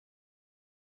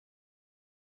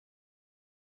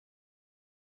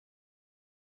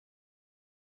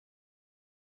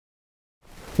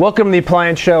Welcome to the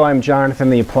Appliance Show. I'm Jonathan,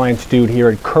 the Appliance Dude here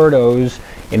at Curdo's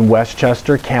in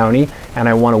Westchester County, and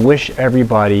I want to wish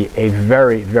everybody a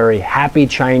very, very happy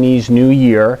Chinese New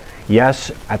Year.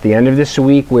 Yes, at the end of this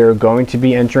week, we're going to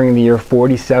be entering the year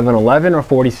 4711 or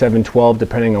 4712,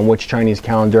 depending on which Chinese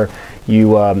calendar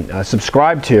you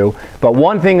subscribe to. But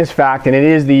one thing is fact, and it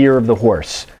is the year of the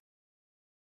horse.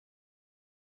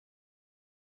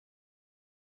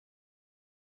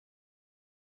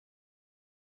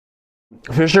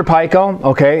 Fisher Paykel,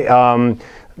 okay,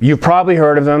 you've probably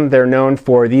heard of them. They're known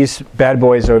for these bad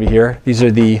boys over here. These are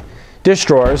the dish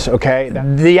drawers, okay?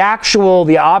 The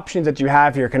options that you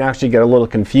have here can actually get a little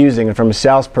confusing, and from a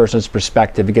salesperson's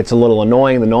perspective, it gets a little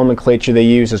annoying. The nomenclature they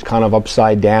use is kind of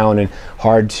upside down and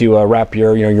hard to wrap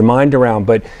your mind around.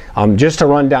 But just to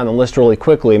run down the list really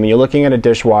quickly, I mean, you're looking at a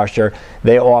dishwasher.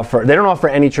 They don't offer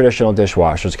any traditional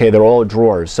dishwashers, okay? They're all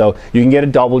drawers. So you can get a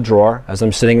double drawer, as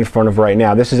I'm sitting in front of right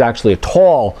now. This is actually a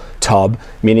tall tub,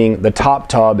 meaning the top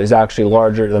tub is actually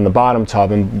larger than the bottom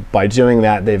tub, and by doing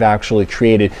that, they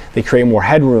create more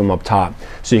headroom up top,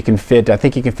 so you can fit, I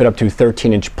think you can fit up to a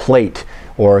 13-inch plate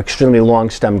or extremely long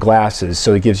stem glasses,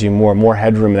 so it gives you more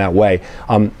headroom that way.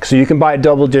 So you can buy a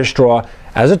double dish drawer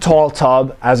as a tall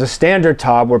tub, as a standard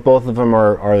tub, where both of them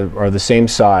are the same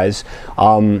size.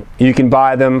 You can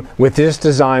buy them with this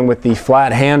design with the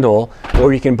flat handle,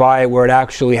 or you can buy it where it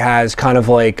actually has kind of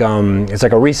like, it's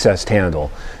like a recessed handle.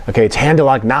 Okay, it's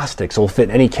handle agnostic, so it'll fit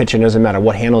in any kitchen, doesn't matter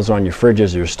what handles are on your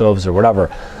fridges or your stoves or whatever.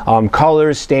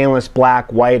 Colors, stainless,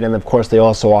 black, white, and of course they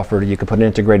also offer, you can put an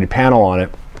integrated panel on it.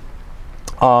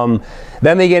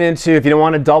 Then they get into, if you don't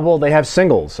want a double, they have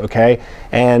singles, okay?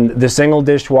 And the single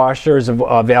dishwasher is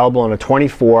available in a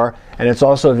 24, and it's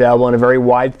also available in a very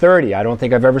wide 30. I don't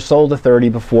think I've ever sold a 30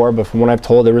 before, but from what I've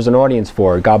told, there is an audience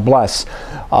for it. God bless.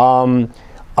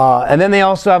 And then they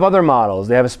also have other models.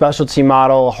 They have a specialty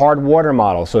model, a hard water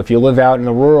model. So if you live out in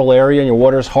a rural area and your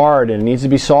water's hard and it needs to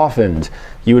be softened,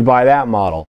 you would buy that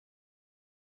model.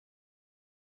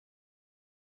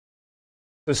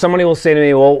 So somebody will say to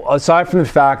me, well, aside from the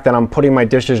fact that I'm putting my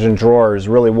dishes in drawers,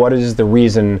 really, what is the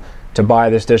reason to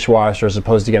buy this dishwasher as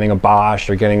opposed to getting a Bosch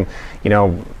or getting,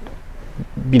 an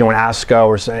Asco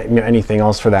or anything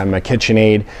else for that, my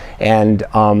KitchenAid? And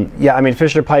yeah, I mean,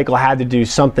 Fisher Paykel had to do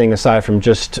something aside from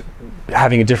just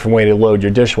having a different way to load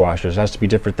your dishwashers. It has to be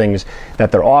different things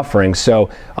that they're offering.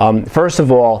 So first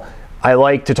of all, I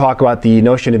like to talk about the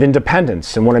notion of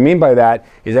independence. And what I mean by that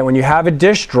is that when you have a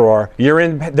dish drawer,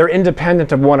 they're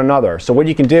independent of one another. So what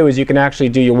you can do is you can actually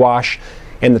do your wash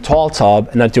in the tall tub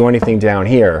and not do anything down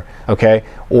here, okay?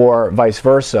 Or vice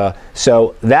versa.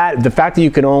 So the fact that you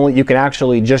can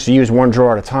actually just use one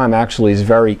drawer at a time actually is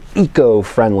very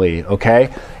eco-friendly,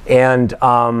 okay? And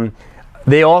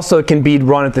they also can be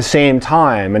run at the same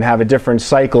time and have a different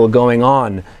cycle going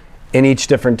on in each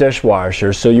different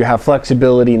dishwasher, so you have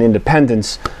flexibility and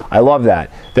independence. I love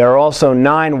that. There are also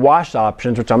 9 wash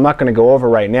options, which I'm not going to go over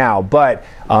right now, but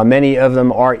many of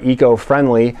them are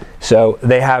eco-friendly, so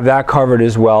they have that covered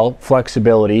as well,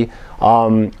 flexibility.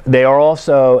 They are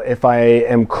also, if I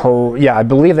am correct, yeah, I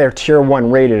believe they're Tier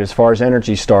 1 rated as far as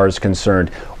Energy Star is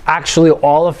concerned. Actually,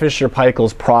 all of Fisher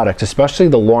Paykel's products, especially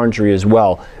the laundry as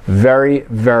well, very,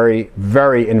 very,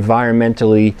 very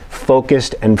environmentally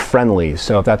focused and friendly.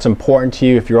 So if that's important to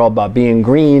you, if you're all about being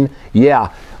green,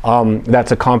 yeah,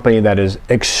 that's a company that is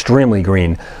extremely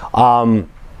green.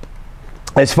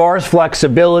 As far as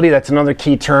flexibility, that's another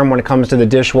key term when it comes to the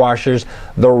dishwashers.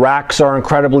 The racks are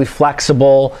incredibly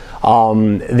flexible.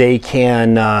 They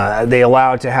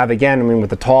allow it to have, again, I mean, with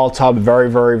the tall tub, very,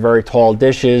 very, very tall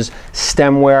dishes,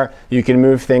 stemware. You can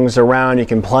move things around. You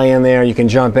can play in there. You can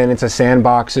jump in. It's a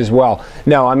sandbox as well.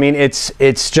 No, I mean, it's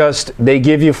just, they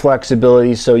give you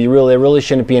flexibility, so there really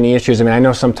shouldn't be any issues. I mean, I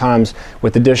know sometimes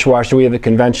with the dishwasher, we have a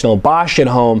conventional Bosch at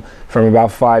home from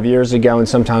about 5 years ago, and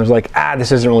sometimes like,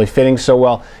 this isn't really fitting so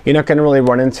well. You're not going to really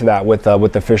run into that with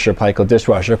the Fisher Paykel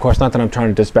dishwasher. Of course, not that I'm trying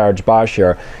to disparage Bosch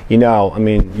here. I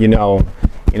mean,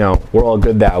 we're all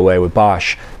good that way with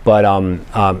Bosch. But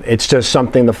it's just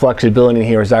something, the flexibility in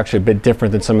here is actually a bit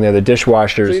different than some of the other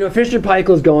dishwashers. So, Fisher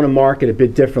Paykel is going to market a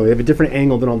bit differently. They have a different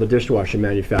angle than all the dishwasher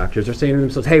manufacturers. They're saying to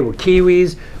themselves, hey, we're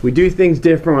Kiwis. We do things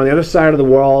different. We're on the other side of the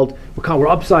world. We're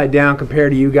upside down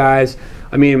compared to you guys.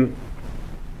 I mean,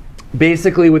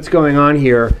 basically what's going on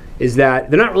here is that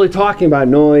they're not really talking about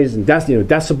noise and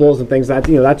decibels and things like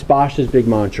that. That's Bosch's big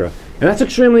mantra, and that's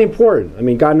extremely important. I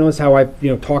mean, God knows how I've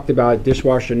talked about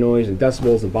dishwasher noise and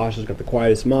decibels, and Bosch has got the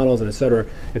quietest models, and et cetera,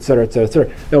 et cetera, et cetera, et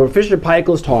cetera. Now, what Fisher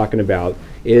Paykel is talking about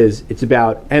is it's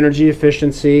about energy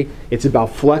efficiency, it's about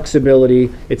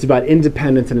flexibility, it's about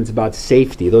independence, and it's about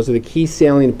safety. Those are the key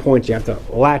salient points you have to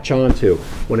latch onto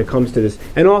when it comes to this.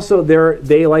 And also,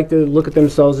 they like to look at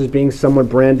themselves as being somewhat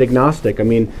brand agnostic. I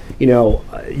mean, you know,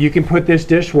 you can put this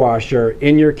dishwasher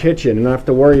in your kitchen and not have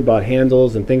to worry about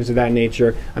handles and things of that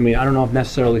nature. I mean, I don't know if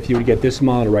necessarily if you would get this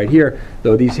model right here,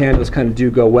 though these handles kind of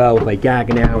do go well with like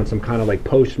Gaggenau and some kind of like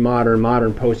postmodern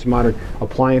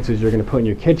appliances you're going to put in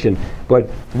your kitchen. But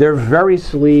they're very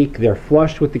sleek, they're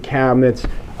flush with the cabinets.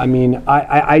 I mean,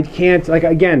 I can't, like,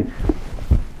 again,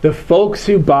 the folks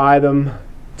who buy them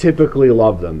typically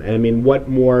love them. And I mean, what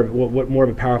more of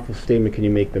a powerful statement can you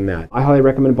make than that? I highly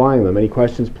recommend buying them. Any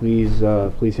questions, please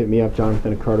hit me up,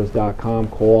 jonathan@cardos.com,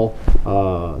 call,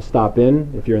 stop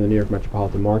in if you're in the New York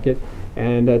metropolitan market,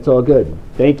 and it's all good.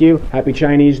 Thank you. Happy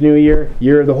Chinese New Year.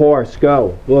 Year of the horse.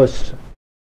 Go. Wuss.